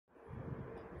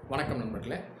வணக்கம்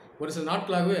நண்பர்களே. ஒரு சில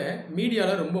நாட்களாகவே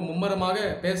மீடியாவில் ரொம்ப மும்மரமாக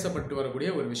பேசப்பட்டு வரக்கூடிய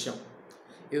ஒரு விஷயம்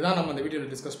இதுதான் நம்ம இந்த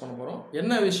வீடியோவில் டிஸ்கஸ் பண்ண போகிறோம்.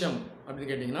 என்ன விஷயம் அப்படின்னு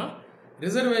கேட்டிங்கன்னா,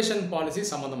 ரிசர்வேஷன் பாலிசி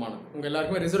சம்மந்தமானது. உங்கள்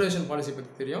எல்லாருக்குமே ரிசர்வேஷன் பாலிசி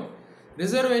பற்றி தெரியும்.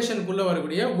 ரிசர்வேஷனுக்குள்ளே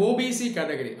வரக்கூடிய OBC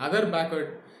category, other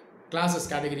backward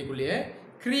classes கேட்டகரிக்குள்ளேயே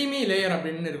creamy layer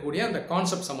அப்படின்னு இருக்கக்கூடிய அந்த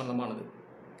கான்செப்ட் சம்மந்தமானது.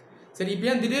 சரி, இப்போ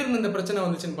ஏன் திடீர்னு இந்த பிரச்சனை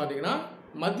வந்துச்சுன்னு பார்த்தீங்கன்னா,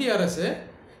 மத்திய அரசு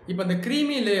இப்போ இந்த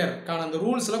க்ரீமி லேயருக்கான அந்த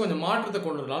ரூல்ஸில் கொஞ்சம் மாற்றத்தை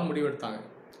கொண்டு வரலாம்னு முடிவெடுத்தாங்க.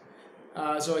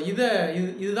 ஸோ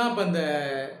இதுதான் இப்போ இந்த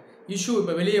இஷ்யூ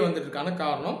இப்போ வெளியே வந்துட்டுருக்கான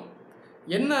காரணம்.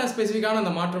 என்ன ஸ்பெசிஃபிக்கான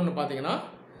அந்த மாற்றம்னு பார்த்தீங்கன்னா,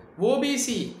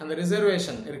 ஓபிசி அந்த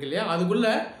ரிசர்வேஷன் இருக்கு இல்லையா,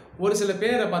 அதுக்குள்ளே ஒரு சில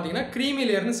பேரை பார்த்தீங்கன்னா க்ரீமி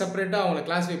லேயர்னு செப்பரேட்டாக அவங்கள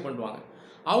கிளாஸிஃபை பண்ணுவாங்க.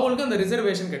 அவங்களுக்கு அந்த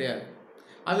ரிசர்வேஷன் கிடையாது.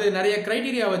 அது நிறைய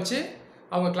க்ரைட்டீரியா வச்சு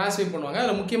அவங்க கிளாஸிஃபை பண்ணுவாங்க.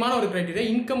 அதில் முக்கியமான ஒரு க்ரைட்டீரியா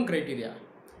இன்கம் க்ரைட்டீரியா.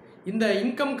 இந்த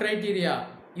இன்கம் க்ரைட்டீரியா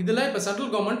இதில் இப்போ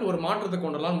சென்ட்ரல் கவர்மெண்ட் ஒரு மாற்றத்தை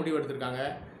கொண்டு வரலாம் முடிவு எடுத்திருக்காங்க.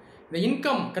 இந்த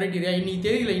இன்கம் க்ரைட்டீரியா இன்னைக்கு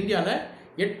தேதியில் இந்தியாவில்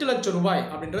 8 லட்சம் ரூபாய்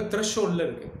அப்படின்ற த்ரெஷ்ஹோல்டில்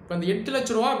இருக்குது. இப்போ இந்த 8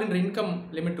 லட்ச ரூபா அப்படின்ற இன்கம்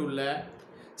லிமிட் உள்ள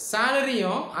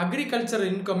சேலரியும் அக்ரிகல்ச்சர்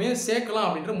இன்கமையும் சேர்க்கலாம்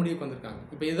அப்படின்ற முடிவுக்கு வந்திருக்காங்க.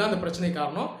 இப்போ இதுதான் இந்த பிரச்சனை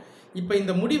காரணம். இப்போ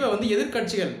இந்த முடிவை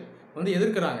எதிர்க்கட்சிகள்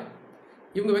எதிர்க்கிறாங்க.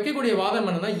 இவங்க வைக்கக்கூடிய வாதம்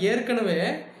என்னென்னா, ஏற்கனவே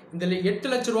இந்த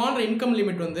 8 லட்ச ரூபான்ற இன்கம்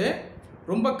லிமிட்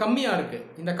ரொம்ப கம்மியாக இருக்குது.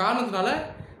 இந்த காரணத்தினால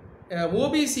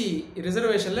ஓபிசி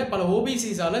ரிசர்வேஷனில் பல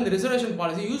ஓபிசிஸால் இந்த ரிசர்வேஷன்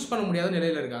பாலிசி யூஸ் பண்ண முடியாத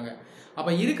நிலையில் இருக்காங்க.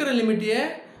 அப்போ இருக்கிற லிமிட்டையே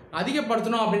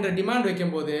அதிகப்படுத்தணும் அப்படின்ற டிமாண்ட்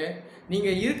வைக்கும்போது,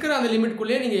 நீங்கள் இருக்கிற அந்த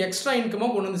லிமிட்குள்ளேயே நீங்கள் எக்ஸ்ட்ரா இன்கமாக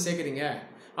கொண்டு வந்து சேர்க்குறீங்க.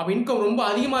 அப்போ இன்கம் ரொம்ப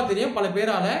அதிகமாக தெரியும். பல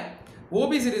பேரால்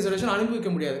ஓபிசி ரிசர்வேஷன் அனுபவிக்க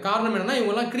முடியாது. காரணம் என்னென்னா,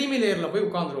 இவங்கெல்லாம் க்ரீமி லேயரில் போய்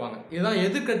உட்காந்துருவாங்க. இதுதான்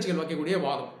எதிர்க்கட்சிகள் வைக்கக்கூடிய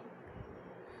வாதம்.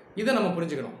 இதை நம்ம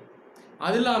புரிஞ்சுக்கணும்.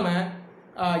 அது இல்லாமல்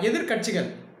எதிர்க்கட்சிகள்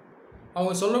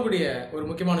அவங்க சொல்லக்கூடிய ஒரு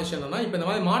முக்கியமான விஷயம் என்னென்னா, இப்போ இந்த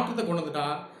மாதிரி மாற்றத்தை கொண்டு வந்துட்டா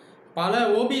பல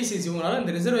ஓபிசிஸ் இவங்களால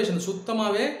இந்த ரிசர்வேஷன்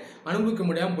சுத்தமாகவே அனுபவிக்க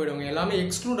முடியாமல் போயிடுவாங்க. எல்லாமே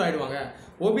எக்ஸ்க்ளூட் ஆகிடுவாங்க.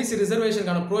 ஓபிசி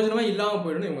ரிசர்வேஷனுக்கான பிரயோஜனமே இல்லாமல்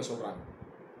போயிடும்னு இவங்க சொல்கிறாங்க.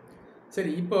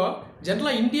 சரி, இப்போ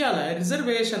ஜென்ரலாக இந்தியாவில்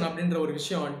ரிசர்வேஷன் அப்படின்ற ஒரு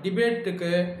விஷயம்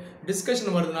டிபேட்டுக்கு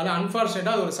டிஸ்கஷன் வருதுனால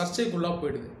அன்ஃபார்ச்சுனேட்டாக அது ஒரு சர்ச்சைக்குள்ளாக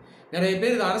போயிடுது. நிறைய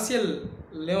பேர் இது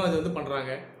அரசியல்லையும் அது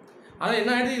பண்ணுறாங்க. ஆனால்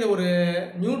என்ன ஆகிடுது, இதை ஒரு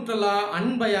நியூட்ரலாக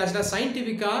அன்பயாஸ்டாக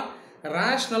சயின்டிஃபிக்காக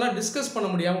ரேஷ்னலாக டிஸ்கஸ் பண்ண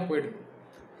முடியாமல் போயிடுது.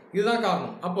 இதுதான்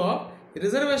காரணம். அப்போது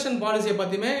ரிசர்வேஷன் பாலிசியை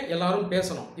பற்றியுமே எல்லாரும்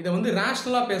பேசணும். இதை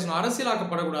ரேஷ்னலாக பேசணும்,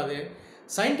 அரசியலாக்கப்படக்கூடாது.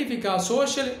 சயின்டிஃபிக்காக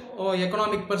சோஷியல்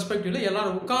எக்கனாமிக் பெர்ஸ்பெக்டிவில்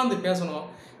எல்லாரும் உட்கார்ந்து பேசணும்.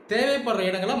 தேவைப்படுற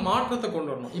இடங்களை மாற்றத்தை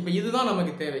கொண்டு வரணும். இப்போ இதுதான்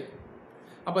நமக்கு தேவை.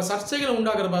 அப்போ சர்ச்சைகளை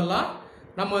உண்டாக்குற பதிலாக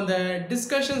நம்ம அந்த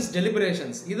டிஸ்கஷன்ஸ்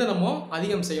டெலிபரேஷன்ஸ் இதை நம்ம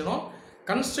அதிகம் செய்யணும்.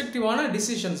 கன்ஸ்ட்ரக்டிவான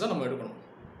டிசிஷன்ஸை நம்ம எடுக்கணும்.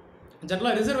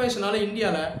 ஜென்ரலாக ரிசர்வேஷனால்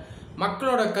இந்தியாவில்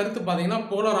மக்களோட கருத்து பார்த்தீங்கன்னா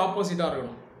போலார் ஆப்போசிட்டாக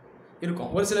இருக்கும்.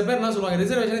 ஒரு சில பேர் என்ன சொல்லுவாங்க,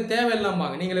 ரிசர்வேஷனே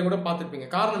தேவையில்லாமாங்க. நீங்களே கூட பார்த்துருப்பீங்க.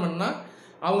 காரணம் என்னன்னா,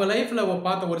 அவங்க லைஃப்பில்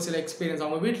பார்த்த ஒரு சில எக்ஸ்பீரியன்ஸ்,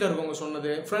 அவங்க வீட்டில் இருக்கவங்க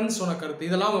சொன்னது, ஃப்ரெண்ட்ஸ் சொன்ன கருத்து,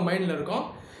 இதெல்லாம் அவங்க மைண்டில் இருக்கும்.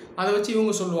 அதை வச்சு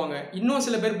இவங்க சொல்லுவாங்க. இன்னும்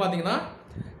சில பேர் பார்த்தீங்கன்னா,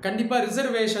 கண்டிப்பாக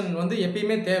ரிசர்வேஷன்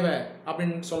எப்பயுமே தேவை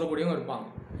அப்படின்னு சொல்லக்கூடியவங்க இருப்பாங்க.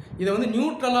 இதை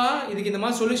நியூட்ரலாக இதுக்கு இந்த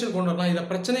மாதிரி சொல்யூஷன் கொண்டு வரலாம், இதில்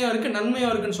பிரச்சனையாக இருக்குது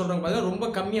நன்மையாக இருக்குன்னு சொல்கிறவங்க பார்த்தீங்கன்னா ரொம்ப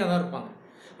கம்மியாக தான் இருப்பாங்க.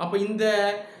 அப்போ இந்த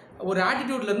ஒரு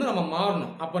ஆட்டிடியூட்லேருந்து நம்ம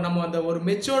மாறணும். அப்போ நம்ம அந்த ஒரு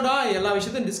மெச்சோர்டாக எல்லா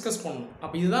விஷயத்தையும் டிஸ்கஸ் பண்ணணும்.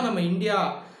 அப்போ இதுதான் நம்ம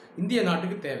இந்திய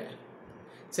நாட்டுக்கு தேவை.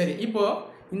 சரி, இப்போது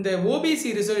இந்த ஓபிசி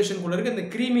ரிசர்வேஷனுக்குள்ளே இருக்க இந்த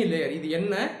க்ரீமி லேயர் இது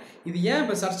என்ன, இது ஏன்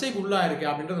இப்போ சர்ச்சைக்கு உள்ளாக இருக்குது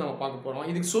அப்படின்றத நம்ம பார்க்க போகிறோம்.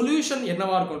 இதுக்கு சொல்யூஷன்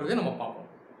என்னவாக இருக்குன்றதே நம்ம பார்ப்போம்.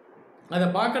 அதை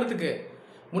பார்க்குறதுக்கு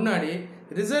முன்னாடி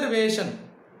ரிசர்வேஷன்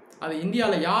அது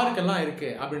இந்தியாவில் யாருக்கெல்லாம்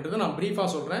இருக்குது அப்படின்றத நான் ப்ரீஃபாக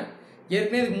சொல்கிறேன்.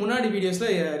 ஏற்கனவே இதுக்கு முன்னாடி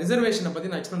வீடியோஸில் ரிசர்வேஷனை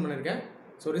பற்றி நான் எக்ஸ்பிளைன் பண்ணியிருக்கேன்.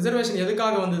 ஸோ ரிசர்வேஷன்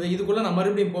எதுக்காக வந்தது, இதுக்குள்ளே நான்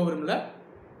மறுபடியும் போக விரும்பல.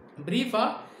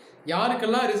 ப்ரீஃபாக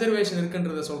யாருக்கெல்லாம் ரிசர்வேஷன்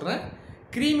இருக்குன்றதை சொல்கிறேன்.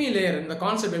 க்ரீமி லேயர் இந்த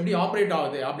கான்செப்ட் எப்படி ஆப்ரேட்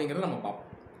ஆகுது அப்படிங்கிறத நம்ம பார்ப்போம்.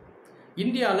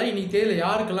 இந்தியாவில் இன்னைக்கு தேதியில்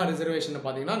யாருக்கெல்லாம் ரிசர்வேஷன்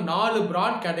பார்த்தீங்கன்னா 4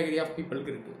 ப்ராட் கேட்டகரி ஆஃப்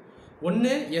பீப்புளுக்கு இருக்குது.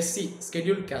 ஒன்று எஸ்சி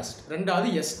ஸ்கெட்யூல்ட் காஸ்ட், ரெண்டாவது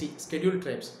எஸ்டி ஸ்கெட்யூல்ட்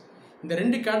ட்ரைப்ஸ். இந்த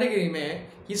 2 கேட்டகரியுமே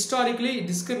ஹிஸ்டாரிக்கலி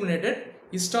டிஸ்கிரிமினேட்டட்,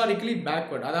 ஹிஸ்டாரிக்கலி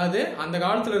பேக்வர்ட். அதாவது அந்த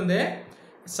காலத்திலிருந்தே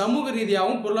சமூக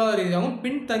ரீதியாகவும் பொருளாதார ரீதியாகவும்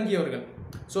பின்தங்கியவர்கள்.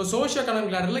 ஸோ சோஷியோ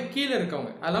எக்கனாமிக் லேடரில் கீழே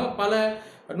இருக்கவங்க. அது இல்லாமல் பல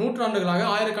நூற்றாண்டுகளாக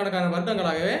ஆயிரக்கணக்கான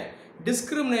வருடங்களாகவே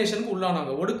டிஸ்கிரிமினேஷனுக்கு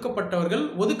உள்ளானவங்க,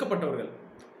 ஒதுக்கப்பட்டவர்கள்.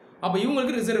 அப்போ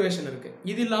இவங்களுக்கு ரிசர்வேஷன் இருக்குது.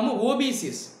 இது இல்லாமல்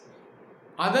ஓபிசிஸ்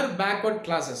அதர் பேக்வர்ட்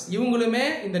கிளாஸஸ் இவங்களுமே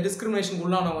இந்த டிஸ்கிரிமினேஷனுக்கு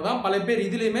உள்ளானவங்க தான். பல பேர்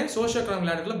இதுலேயுமே சோஷியோ எக்கனாமிக்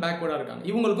லேடரில் பேக்வர்டாக இருக்காங்க.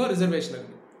 இவங்களுக்கும் ரிசர்வேஷன்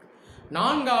இருக்குது.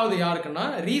 4வது யாருக்குன்னா,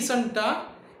 ரீசெண்டாக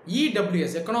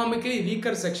இடபிள்யூஎஸ் எக்கனாமிக்கலி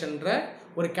வீக்கர் செக்ஷன்ற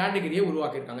ஒரு கேட்டகரியை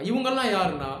உருவாக்கியிருக்காங்க. இவங்கெல்லாம்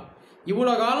யாருன்னா,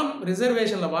 இவ்வளோ காலம்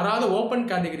ரிசர்வேஷனில் வராத ஓப்பன்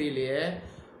கேட்டகரியிலேயே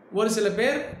ஒரு சில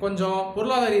பேர் கொஞ்சம்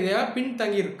பொருளாதார ரீதியாக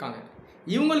பின்தங்கி இருக்காங்க.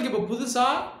 இவங்களுக்கு இப்போ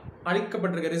புதுசாக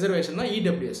அளிக்கப்பட்டிருக்க ரிசர்வேஷன் தான்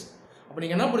இடபிள்யூஎஸ். அப்போ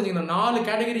நீங்கள் என்ன புரிஞ்சுக்கணும், 4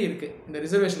 கேட்டகரி இருக்குது இந்த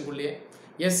ரிசர்வேஷனுக்குள்ளேயே: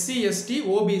 எஸ்சி, எஸ்டி,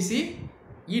 ஓபிசி,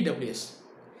 இடபிள்யூஎஸ்.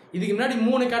 இதுக்கு முன்னாடி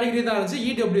 3 கேட்டகரி தான் இருந்துச்சு,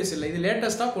 இடபிள்யூஎஸ் இல்லை. இது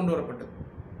லேட்டஸ்ட்டாக கொண்டு வரப்பட்டது.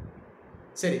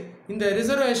 சரி, இந்த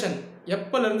ரிசர்வேஷன்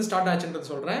எப்போலேருந்து ஸ்டார்ட்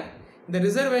ஆச்சுன்றது சொல்கிறேன். இந்த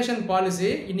ரிசர்வேஷன் பாலிசி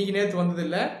இன்றைக்கி நேற்று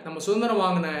வந்ததில்லை, நம்ம சுதந்திரம்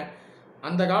வாங்கின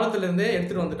அந்த காலத்துலேருந்தே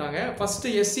எடுத்துகிட்டு வந்துட்டாங்க.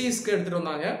 ஃபஸ்ட்டு எஸ்சிஸ்க்கு எடுத்துகிட்டு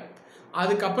வந்தாங்க,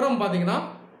 அதுக்கப்புறம் பார்த்திங்கன்னா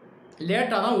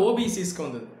லேட்டாக தான் ஓபிசிஸ்க்கு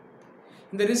வந்தது.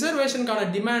 இந்த ரிசர்வேஷனுக்கான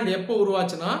டிமாண்ட் எப்போ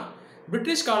உருவாச்சுன்னா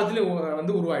பிரிட்டிஷ் காலத்தில்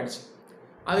வந்து உருவாயிடுச்சு.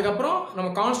 அதுக்கப்புறம் நம்ம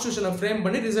கான்ஸ்டியூஷனை ஃப்ரேம்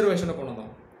பண்ணி ரிசர்வேஷனை கொண்டு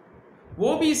வந்தோம்.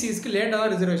 ஓபிசிஸ்க்கு லேட்டாக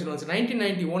தான் ரிசர்வேஷன் வந்துச்சு.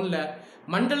 1991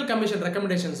 மண்டல் கமிஷன்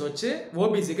ரெக்கமெண்டேஷன்ஸ் வச்சு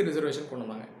ஓபிசிக்கு ரிசர்வேஷன் கொண்டு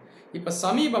வந்தாங்க. இப்போ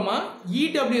சமீபமாக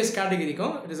இடபிள்யூஎஸ்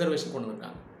கேட்டகரிக்கும் ரிசர்வேஷன் கொண்டு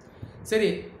வந்துட்டாங்க. சரி,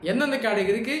 எந்தெந்த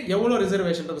கேட்டகரிக்கு எவ்வளோ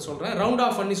ரிசர்வேஷன்றது சொல்கிறேன், ரவுண்ட்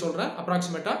ஆஃப் பண்ணி சொல்கிறேன்.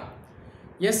 அப்ராக்சிமேட்டாக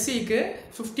எஸ்சிக்கு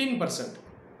 15%,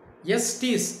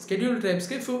 எஸ்டிஸ் ஸ்கெடியூல்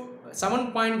ட்ரைப்ஸ்க்கு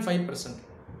 7.5%,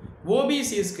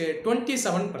 ஓபிசிஸ்க்கு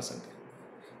 27%.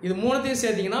 இது மூணுத்தையும்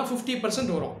சேர்த்திங்கன்னா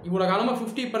 50% வரும். இவ்வளோ காலமாக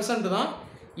 50% தான்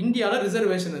இந்தியாவில்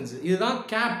ரிசர்வேஷன் இருந்துச்சு. இதுதான்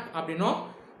கேப் அப்படின்னும்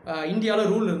இந்தியாவில்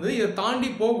ரூல் இருந்தது. இதை தாண்டி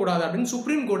போகக்கூடாது அப்படின்னு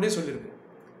சுப்ரீம் கோர்ட்டே சொல்லியிருக்கு.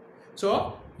 ஸோ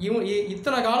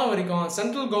இத்தனை காலம் வரைக்கும்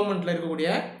சென்ட்ரல் கவர்மெண்ட்டில் இருக்கக்கூடிய,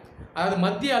 அதாவது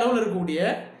மத்திய அளவில் இருக்கக்கூடிய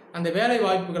அந்த வேலை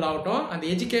வாய்ப்புகள் ஆகட்டும், அந்த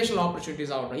எஜுகேஷனல்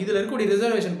ஆப்பர்ச்சுனிட்டிஸ் ஆகட்டும், இதில் இருக்கக்கூடிய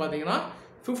ரிசர்வேஷன் பார்த்தீங்கன்னா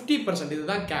 50%.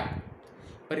 இதுதான் கேப்.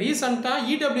 இப்போ ரீசெண்டாக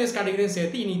இடபிள்யூஎஸ் கேட்டகரியும்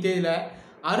சேர்த்து இன்னைக்கு தேதியில்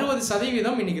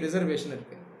 60% இன்றைக்கி ரிசர்வேஷன்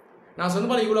இருக்குது. நான் சொன்ன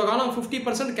போல இவ்வளோ காலம்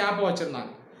 50% கேப்பாக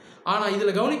வச்சுருந்தாங்க. ஆனால்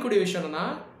இதில் கவனிக்கக்கூடிய விஷயம் என்னன்னா,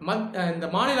 இந்த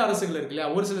மாநில அரசுகள் இருக்கு இல்லையா,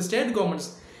 ஒரு சில ஸ்டேட் கவர்மெண்ட்ஸ்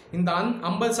இந்த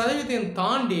 50%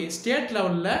 தாண்டி ஸ்டேட்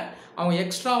லெவலில் அவங்க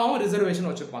எக்ஸ்ட்ராவாகவும் ரிசர்வேஷன்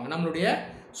வச்சுருப்பாங்க. நம்மளுடைய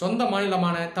சொந்த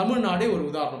மாநிலமான தமிழ்நாடு ஒரு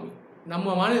உதாரணம்.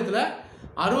 நம்ம மாநிலத்தில்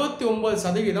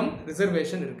 69%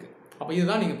 ரிசர்வேஷன் இருக்குது. அப்போ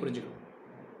இதுதான் நீங்கள் புரிஞ்சுக்கணும்.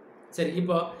 சரி,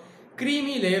 இப்போ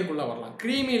க்ரீமி லேயருக்குள்ளே வரலாம்.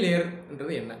 க்ரீமி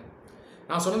லேயர்ன்றது என்ன?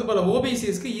 நான் சொன்னது போல்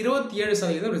ஓபிசிஸ்க்கு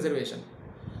 27% ரிசர்வேஷன்.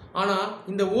 ஆனால்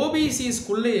இந்த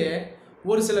ஓபிசிஸ்க்குள்ளேயே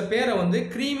ஒரு சில பேரை வந்து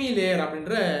க்ரீமி லேயர்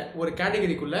அப்படின்ற ஒரு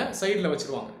கேட்டகரிக்குள்ளே சைடில்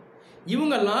வச்சுருவாங்க.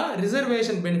 இவங்கெல்லாம்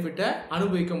ரிசர்வேஷன் பெனிஃபிட்டை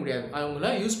அனுபவிக்க முடியாது, அவங்கள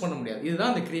யூஸ் பண்ண முடியாது.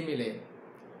 இதுதான் இந்த க்ரீமி லேயர்.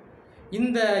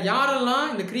 இந்த யாரெல்லாம்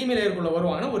இந்த க்ரீமி லேயருக்குள்ளே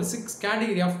வருவாங்கன்னா ஒரு 6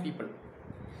 கேட்டகரி ஆஃப் பீப்புள்.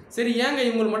 சரி, ஏங்க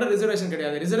இவங்களுக்கு மட்டும் ரிசர்வேஷன்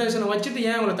கிடையாது, ரிசர்வேஷனை வச்சுட்டு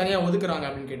ஏன் அவங்களை தனியாக ஒதுக்குறாங்க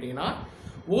அப்படின்னு கேட்டிங்கன்னா,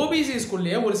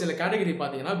 ஓபிசிஸ்குள்ளேயே ஒரு சில கேட்டகரி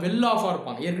பார்த்தீங்கன்னா வெல் ஆஃபாக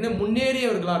இருப்பாங்க, ஏற்கனவே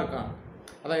முன்னேறியவர்களாக இருக்காங்க,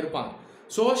 அதான் இருப்பாங்க,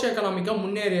 சோஷியோ எக்கனாமிக்காக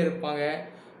முன்னேறிய இருப்பாங்க.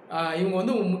 இவங்க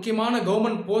வந்து முக்கியமான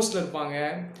கவர்மெண்ட் போஸ்ட்டில் இருப்பாங்க.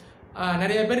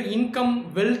 நிறைய பேர் இன்கம்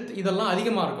வெல்த் இதெல்லாம்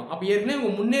அதிகமாக இருக்கும். அப்போ ஏற்கனவே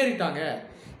இவங்க முன்னேறிட்டாங்க,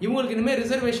 இவங்களுக்கு இனிமேல்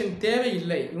ரிசர்வேஷன்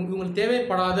தேவையில்லை, இவங்களுக்கு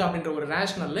தேவைப்படாது அப்படின்ற ஒரு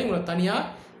ரேஷனலில் இவங்களை தனியாக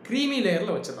க்ரீமி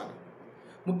லேயரில் வச்சுருக்காங்க.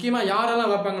 முக்கியமாக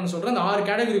யாரெல்லாம் வைப்பாங்கன்னு சொல்கிறேன். இந்த 6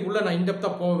 கேட்டகரிக்குள்ளே நான்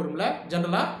இன்டெப்த்தாக போக விரும்பல.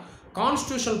 ஜென்ரலாக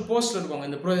கான்ஸ்டியூஷனல் போஸ்ட்டில் இருப்பாங்க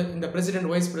இந்த பிரசிடென்ட்,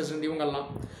 வைஸ் பிரசிடென்ட் இவங்கெல்லாம்.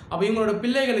 அப்போ இவங்களோட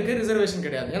பிள்ளைகளுக்கு ரிசர்வேஷன்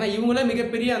கிடையாது, ஏன்னா இவங்களே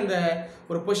மிகப்பெரிய அந்த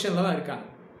ஒரு பொசிஷனில் தான் இருக்காங்க.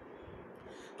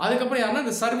 அதுக்கப்புறம் யாருன்னா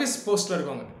இந்த சர்வீஸ் போஸ்ட்டில்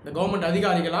இருக்கவங்க, இந்த கவர்மெண்ட்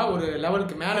அதிகாரிகளாக ஒரு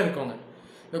லெவலுக்கு மேலே இருக்கவங்க,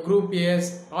 இந்த group as,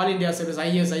 all India service,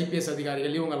 IAS, IPS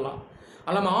அதிகாரிகள் இவங்கெல்லாம்.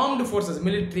 அல்லாமல் ஆர்ம்டு ஃபோர்ஸஸ்,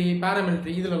 மிலிட்ரி,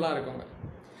 பேராமிலிட்ரி இதிலெல்லாம் இருக்கவங்க.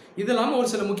 இது இல்லாமல் ஒரு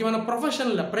சில முக்கியமான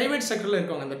ப்ரொஃபஷனலில் ப்ரைவேட் செக்டரில்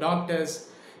இருக்கவங்க, இந்த டாக்டர்ஸ்,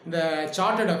 இந்த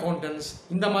சார்ட்டர்ட் அக்கௌண்டன்ட்ஸ்,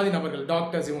 இந்த மாதிரி நபர்கள்,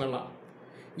 டாக்டர்ஸ் இவங்கெல்லாம்.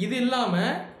 இது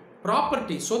இல்லாமல்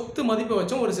ப்ராப்பர்ட்டி, சொத்து மதிப்பை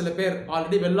வச்சும் ஒரு சில பேர்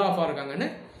ஆல்ரெடி வெல் ஆஃபாக இருக்காங்கன்னு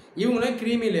இவங்களே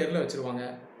க்ரீமி லேயரில் வச்சுருவாங்க.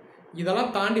 இதெல்லாம்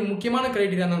தாண்டி முக்கியமான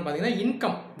க்ரைட்டீரியா என்னன்னு பார்த்தீங்கன்னா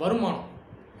இன்கம், வருமானம்.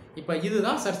 இப்போ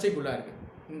இதுதான் சர்ச்சைக்குள்ளாக இருக்குது.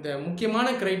 இந்த முக்கியமான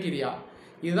க்ரைட்டீரியா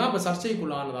இதுதான் இப்போ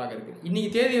சர்ச்சைக்குள்ளானதாக இருக்குது. இன்றைக்கி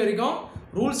தேதி வரைக்கும்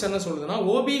ரூல்ஸ் என்ன சொல்லுதுன்னா,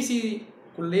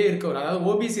 ஓபிசிக்குள்ளே இருக்கவர், அதாவது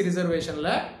ஓபிசி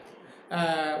ரிசர்வேஷனில்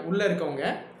உள்ளே இருக்கவங்க,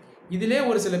 இதிலே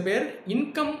ஒரு சில பேர்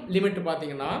இன்கம் லிமிட்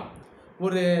பார்த்திங்கன்னா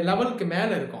ஒரு லெவலுக்கு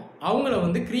மேலே இருக்கும், அவங்கள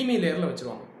வந்து க்ரீமி லேயரில்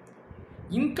வச்சுருவாங்க.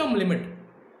 இன்கம் லிமிட்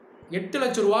 8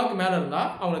 லட்ச ரூபாய்க்கு மேலே இருந்தால்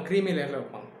அவங்கள க்ரீமி லேயரில்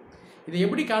வைப்பாங்க. இதை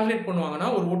எப்படி கால்குலேட் பண்ணுவாங்கன்னா,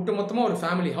 ஒரு ஒட்டுமொத்தமாக ஒரு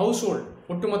ஃபேமிலி ஹவுஸ் ஹோல்டு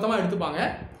ஒட்டுமொத்தமாக எடுத்துப்பாங்க.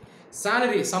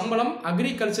 சேலரி, சம்பளம்,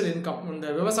 அக்ரிகல்ச்சர் இன்கம், இந்த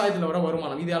விவசாயத்தில் வர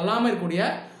வருமானம், இது எல்லாமே இருக்கக்கூடிய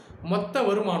மொத்த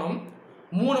வருமானம்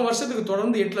 3 வருஷத்துக்கு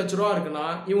தொடர்ந்து 8 லட்ச ரூபா இருக்குன்னா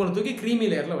இவங்களை தூக்கி க்ரீமி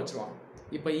லேயரில் வச்சுருவாங்க.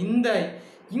 இப்போ இந்த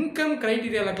இன்கம்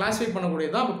க்ரைட்டீரியாவில் கிளாஸிஃபை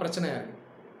பண்ணக்கூடியது தான் இப்போ பிரச்சனையாக இருக்குது.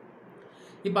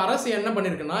 இப்போ அரசு என்ன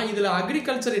பண்ணியிருக்குன்னா, இதில்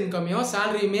அக்ரிகல்ச்சர் இன்கமையும்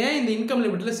சேலரியுமே இந்த இன்கம்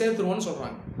லிமிட்டில் சேர்த்துருவோன்னு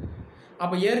சொல்கிறாங்க.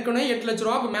 அப்போ ஏற்கனவே 8 லட்ச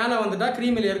ரூபாய்க்கு மேலே வந்துட்டால்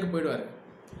க்ரீமி லேயருக்கு போயிடுவார்.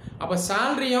 அப்போ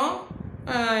சேலரியும்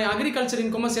அக்ரிகல்ச்சர்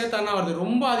இன்கமும் சேர்த்தா என்ன வருது,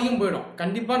 ரொம்ப அதிகம் போயிடும்.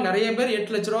 கண்டிப்பாக நிறைய பேர்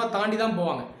 8 லட்ச ரூபா தாண்டி தான்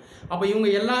போவாங்க. அப்போ இவங்க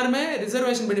எல்லாருமே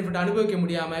ரிசர்வேஷன் பெனிஃபிட் அனுபவிக்க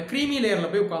முடியாமல் க்ரீமி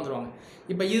லேயரில் போய் உட்காந்துருவாங்க.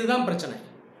 இப்போ இதுதான் பிரச்சனை.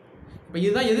 இப்போ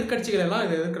இதுதான் எதிர்கட்சிகள் எல்லாம்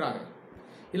இதை எதிர்க்கிறாங்க.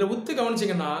 இதில் உத்து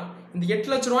கவனிச்சிங்கன்னா, இந்த 8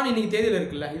 லட்ச ரூபான்னு இன்றைக்கி தேதியில்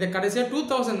இருக்குல்ல, இதை கடைசியாக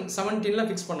 2017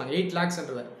 ஃபிக்ஸ் பண்ணாங்க 8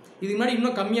 lakhsன்றதை. இதுக்கு முன்னாடி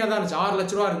இன்னும் கம்மியாக தான் இருந்துச்சு, 6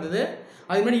 லட்ச ரூபா இருந்தது.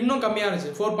 அதுக்கு முன்னாடி இன்னும் கம்மியாக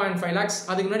இருந்துச்சு 4.5 lakhs.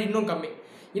 அதுக்கு முன்னாடி இன்னும் கம்மி.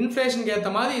 இன்ஃப்ளேஷனுக்கு ஏற்ற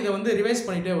மாதிரி இதை வந்து ரிவைஸ்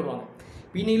பண்ணிகிட்டே வருவாங்க.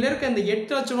 இன்னையில் இருக்க இந்த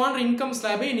 8 லட்ச ரூபான்ற இன்கம்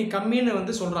ஸ்லாபே இன்னைக்கு கம்மின்னு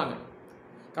வந்து சொல்கிறாங்க.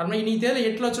 காரணம் இன்னைக்கு தேவை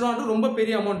 8 லட்ச ரூபான்றது ரொம்ப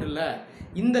பெரிய அமௌண்ட் இல்லை,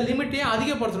 இந்த லிமிட்டையே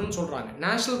அதிகப்படுத்தணும்னு சொல்கிறாங்க.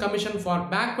 National commission for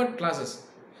backward classes,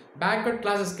 backward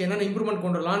கிளாஸஸ்க்கு என்னென்ன இம்ப்ரூவ்மெண்ட்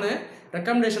கொண்டு வரலான்னு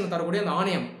ரெக்கமெண்டேஷன் தரக்கூடிய அந்த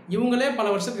ஆணையம் இவங்களே பல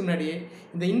வருஷத்துக்கு முன்னாடி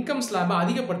இந்த இன்கம் ஸ்லாபை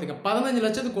அதிகப்படுத்துங்க 15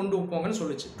 லட்சத்துக்கு கொண்டு போங்கன்னு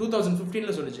சொல்லிச்சு.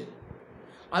 2015 சொல்லிச்சு.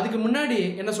 அதுக்கு முன்னாடி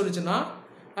என்ன சொல்லிச்சுன்னா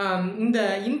இந்த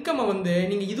இன்கம்மை வந்து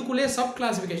நீங்கள் இதுக்குள்ளேயே சப்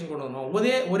கிளாசிஃபிகேஷன் கொண்டு வரணும்,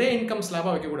 ஒரே இன்கம்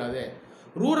ஸ்லாபாக வைக்கக்கூடாது,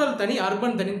 ரூரல் தனி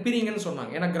அர்பன் தனின்னு பிரிங்கன்னு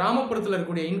சொன்னாங்க. ஏன்னா கிராமப்புறத்தில்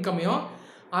இருக்கக்கூடிய இன்கமையும்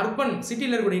அர்பன்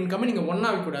சிட்டியில் இருக்கக்கூடிய இன்கம்மை நீங்கள் ஒன்றா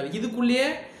வைக்கக்கூடாது, இதுக்குள்ளேயே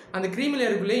அந்த க்ரீமி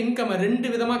லேயருக்குள்ளேயே இன்கம்மை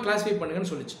 2 விதமாக கிளாஸிஃபை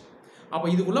பண்ணுங்கன்னு சொல்லிச்சு. அப்போ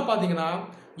இதுக்குள்ளே பார்த்தீங்கன்னா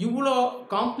இவ்வளோ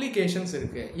காம்ப்ளிகேஷன்ஸ்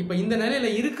இருக்குது. இப்போ இந்த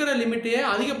நிலையில் இருக்கிற லிமிட்டையே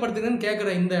அதிகப்படுத்துங்கன்னு கேட்குற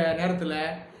இந்த நேரத்தில்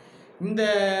இந்த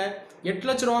 8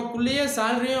 லட்ச ரூபாக்குள்ளேயே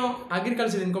சேலரியும்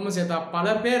அக்ரிகல்ச்சர் இன்கமும் சேர்த்தா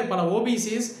பல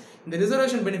ஓபிசிஸ் இந்த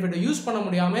ரிசர்வேஷன் பெனிஃபிட்டை யூஸ் பண்ண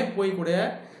முடியாமல் போய்க்கூடிய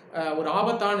ஒரு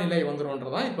ஆபத்தான நிலை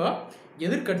வந்துடும்ன்றதான் இப்போ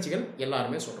எதிர்கட்சிகள்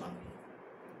எல்லாருமே சொல்கிறாங்க.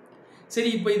 சரி,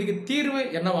 இப்போ இதுக்கு தீர்வு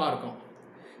என்னவா இருக்கும்?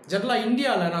 ஜெனரலாக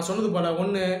இந்தியாவில் நான் சொன்னது போல்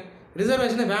ஒன்று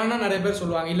ரிசர்வேஷனை வேணாம் நிறைய பேர்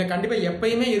சொல்லுவாங்க, இல்லை கண்டிப்பாக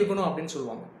எப்பயுமே இருக்கணும் அப்படின்னு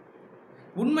சொல்லுவாங்க.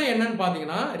 உண்மை என்னன்னு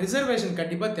பார்த்தீங்கன்னா ரிசர்வேஷன்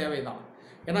கண்டிப்பாக தேவைதான்.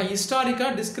 ஏன்னா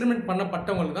ஹிஸ்டாரிக்காக டிஸ்கிரிமினேட்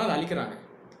பண்ணப்பட்டவங்களுக்கு தான் அதை அளிக்கிறாங்க.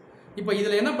 இப்போ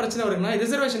இதில் என்ன பிரச்சனை வருதுன்னா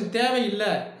ரிசர்வேஷன்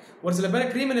தேவையில்லை, ஒரு சில பேரை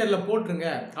க்ரீமி லேயரில் போட்டுருங்க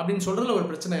அப்படின்னு சொல்கிறதுல ஒரு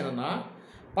பிரச்சனை என்னென்னா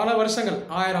பல வருஷங்கள்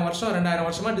 1000 வருஷம் 2000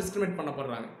 வருஷமாக டிஸ்கிரிமினேட்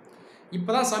பண்ணப்படுறாங்க.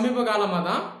 இப்போ தான் சமீப காலமாக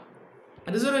தான்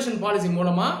ரிசர்வேஷன் பாலிசி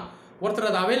மூலமாக ஒருத்தர்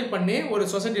அதை அவைல் பண்ணி ஒரு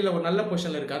சொசைட்டியில் ஒரு நல்ல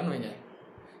பொசிஷனில் இருக்காருன்னு வைங்க.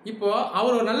 இப்போது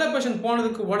அவர் ஒரு நல்ல பொசிஷன்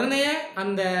போனதுக்கு உடனே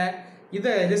அந்த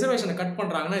இதை ரிசர்வேஷனை கட்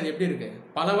பண்ணுறாங்கன்னா இது எப்படி இருக்குது?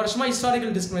 பல வருஷமாக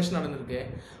ஹிஸ்டாரிக்கல் டிஸ்கிரிமினேஷன் நடந்திருக்கு.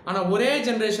 ஆனால் ஒரே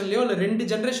ஜென்ரேஷன்லையோ இல்லை 2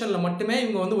 ஜென்ரேஷனில் மட்டுமே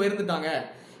இவங்க வந்து உயர்ந்துட்டாங்க,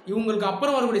 இவங்களுக்கு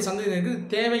அப்புறம் வரக்கூடிய சந்ததியினருக்கு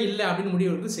தேவையில்லை அப்படின்னு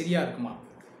முடிவுக்கு சரியாக இருக்குமா?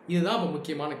 இதுதான் இப்போ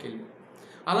முக்கியமான கேள்வி.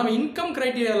 அல்லாமல் இன்கம்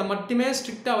க்ரைட்டீரியாவில் மட்டுமே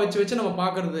ஸ்ட்ரிக்டாக வச்சு நம்ம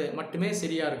பார்க்குறது மட்டுமே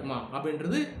சரியாக இருக்குமா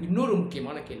அப்படின்றது இன்னொரு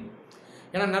முக்கியமான கேள்வி.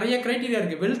 ஏன்னா நிறைய க்ரைட்டீரியா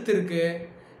இருக்குது, வெல்த் இருக்குது,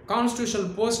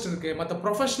 கான்ஸ்டியூஷனல் போஸ்ட் இருக்குது, மற்ற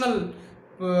ப்ரொஃபஷ்னல்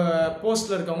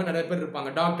போஸ்ட்டில் இருக்கவங்க நிறைய பேர் இருப்பாங்க,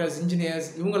 டாக்டர்ஸ், இன்ஜினியர்ஸ்,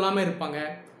 இவங்க எல்லாமே இருப்பாங்க.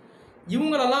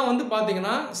 இவங்களெல்லாம் வந்து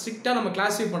பார்த்திங்கன்னா ஸ்ட்ரிக்டாக நம்ம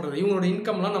கிளாஸிஃபை பண்ணுறது, இவங்களோட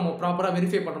இன்கம்லாம் நம்ம ப்ராப்பராக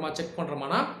வெரிஃபை பண்ணுறோமா செக்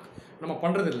பண்ணுறோமானா நம்ம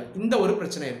பண்ணுறதில்லை. இந்த ஒரு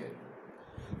பிரச்சனை இருக்குது.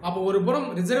 அப்போ ஒரு புறம்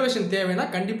ரிசர்வேஷன் தேவைன்னா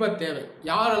கண்டிப்பாக தேவை,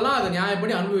 யாரெல்லாம் அதை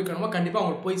நியாயப்படி அனுபவிக்கணுமோ கண்டிப்பாக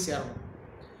அவங்களுக்கு போய் சேரணும்.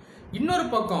 இன்னொரு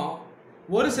பக்கம்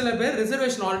ஒரு சில பேர்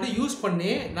ரிசர்வேஷன் ஆல்ரெடி யூஸ்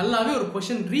பண்ணி நல்லாவே ஒரு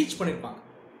பொசிஷன் ரீச் பண்ணியிருப்பாங்க.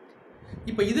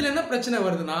 இப்போ இதில் என்ன பிரச்சனை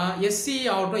வருதுன்னா எஸ்சி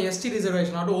ஆகட்டும், எஸ்டி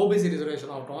ரிசர்வேஷன் ஆகட்டும், ஓபிசி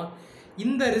ரிசர்வேஷன் ஆகட்டும்,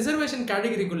 இந்த ரிசர்வேஷன்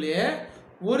கேட்டகரிக்குள்ளேயே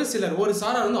ஒரு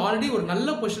சாரார் வந்து ஆல்ரெடி ஒரு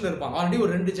நல்ல பொசிஷனில் இருப்பாங்க, ஆல்ரெடி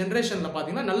ஒரு 2 ஜென்ரேஷனில்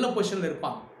பார்த்தீங்கன்னா நல்ல பொசிஷனில்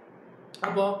இருப்பாங்க.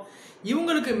 அப்போது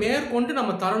இவங்களுக்கு மேற்கொண்டு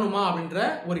நம்ம தரணுமா அப்படின்ற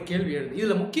ஒரு கேள்வி எழுது.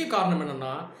 இதில் முக்கிய காரணம்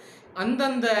என்னென்னா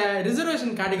அந்தந்த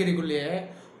ரிசர்வேஷன் கேட்டகரிக்குள்ளேயே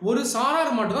ஒரு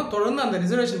சாரார் மட்டும்தான் தொடர்ந்து அந்த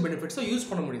ரிசர்வேஷன் பெனிஃபிட்ஸை யூஸ்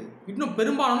பண்ண முடியுது. இன்னும்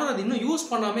பெரும்பாலானோர் அது இன்னும் யூஸ்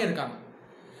பண்ணாமே இருக்காங்க.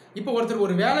 இப்போ ஒருத்தர்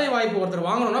ஒரு வேலை வாய்ப்பு ஒருத்தர்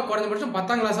வாங்கணும்னா குறைஞ்சபட்சம்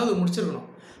 10ஆம் கிளாஸாவது முடிச்சிருக்கணும்.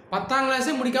 10ஆம்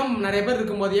கிளாஸே முடிக்காமல் நிறைய பேர்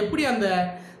இருக்கும்போது எப்படி அந்த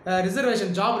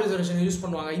ரிசர்வேஷன் ஜாப் ரிசர்வேஷன் யூஸ்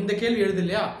பண்ணுவாங்க? இந்த கேள்வி எழுது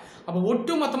இல்லையா? அப்போ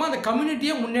ஒட்டு மொத்தமாக அந்த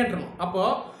கம்யூனிட்டியை முன்னேற்றணும்.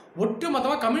 அப்போது ஒட்டு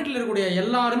மொத்தமாக கம்யூனிட்டியில் இருக்கக்கூடிய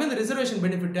எல்லாருமே இந்த ரிசர்வேஷன்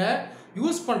பெனிஃபிட்டை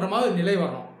யூஸ் பண்ணுற மாதிரி ஒரு நிலை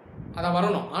வரணும்.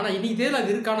 ஆனால் இன்னைக்கு தேதியில்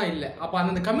அது இருக்கானா இல்லை. அப்போ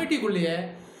அந்த கம்யூனிட்டிக்குள்ளேயே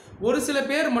ஒரு சில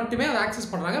பேர் மட்டுமே அதை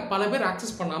ஆக்சஸ் பண்ணுறாங்க, பல பேர்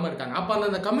ஆக்சஸ் பண்ணாமல் இருக்காங்க. அப்போ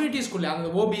அந்த கம்யூனிட்டிஸ்குள்ளே அந்த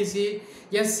ஓபிசி,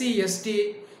 எஸ்சி, எஸ்டி,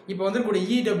 இப்போ வந்துருக்கூடிய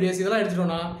இடபிள்யூஎஸ் இதெல்லாம்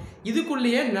எடுத்துட்டோன்னா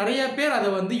இதுக்குள்ளேயே நிறைய பேர் அதை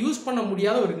வந்து யூஸ் பண்ண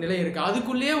முடியாத ஒரு நிலை இருக்குது.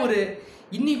 அதுக்குள்ளேயே ஒரு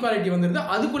இன்இக்வாலிட்டி வந்துடுது,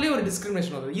 அதுக்குள்ளேயே ஒரு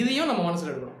டிஸ்கிரிமினேஷன் வருது. இதையும் நம்ம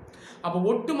மனசில் எடுக்கணும். அப்போ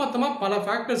ஒட்டு மொத்தமாக பல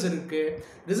ஃபேக்டர்ஸ் இருக்குது.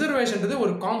 ரிசர்வேஷன்றது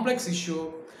ஒரு காம்ப்ளெக்ஸ் இஷ்யூ.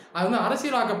 அது வந்து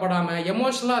அரசியலாக்கப்படாமல்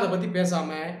எமோஷனலாக அதை பற்றி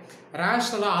பேசாமல்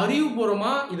ரேஷ்னலாக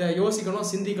அறிவுபூர்வமாக இதை யோசிக்கணும்,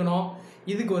 சிந்திக்கணும்.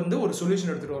 இதுக்கு வந்து ஒரு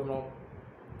சொல்யூஷன் எடுத்துகிட்டு வரணும்.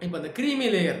 இப்போ இந்த க்ரீமி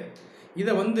லேயர்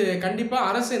இதை வந்து கண்டிப்பாக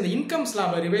அரசு இந்த இன்கம்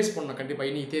ஸ்லாபை ரிவைஸ் பண்ணணும், கண்டிப்பாக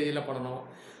இன்னைக்கு தேதியில் பண்ணணும்.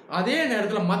 அதே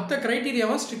நேரத்தில் மற்ற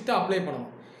க்ரைட்டீரியாவும் ஸ்ட்ரிக்டாக அப்ளை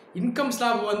பண்ணணும். இன்கம்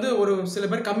ஸ்லாப் வந்து ஒரு சில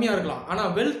பேர் கம்மியாக இருக்கலாம்,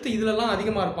 ஆனால் வெல்த் இதிலெல்லாம்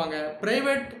அதிகமாக இருப்பாங்க.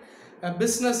 ப்ரைவேட்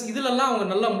பிஸ்னஸ் இதிலெல்லாம் அவங்க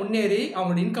நல்லா முன்னேறி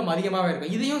அவங்களோட இன்கம் அதிகமாகவே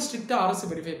இருக்கும். இதையும் ஸ்ட்ரிக்டாக அரசு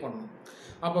வெரிஃபை பண்ணணும்.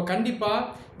 அப்போ கண்டிப்பாக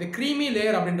இந்த க்ரீமி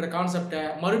லேயர் அப்படின்ற கான்செப்டை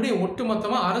மறுபடியும் ஒட்டு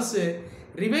மொத்தமாக அரசு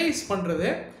ரிவைஸ் பண்ணுறது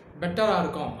பெட்டராக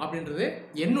இருக்கும் அப்படின்றது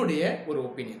என்னுடைய ஒரு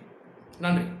ஒப்பீனியன்.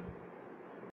 நன்றி.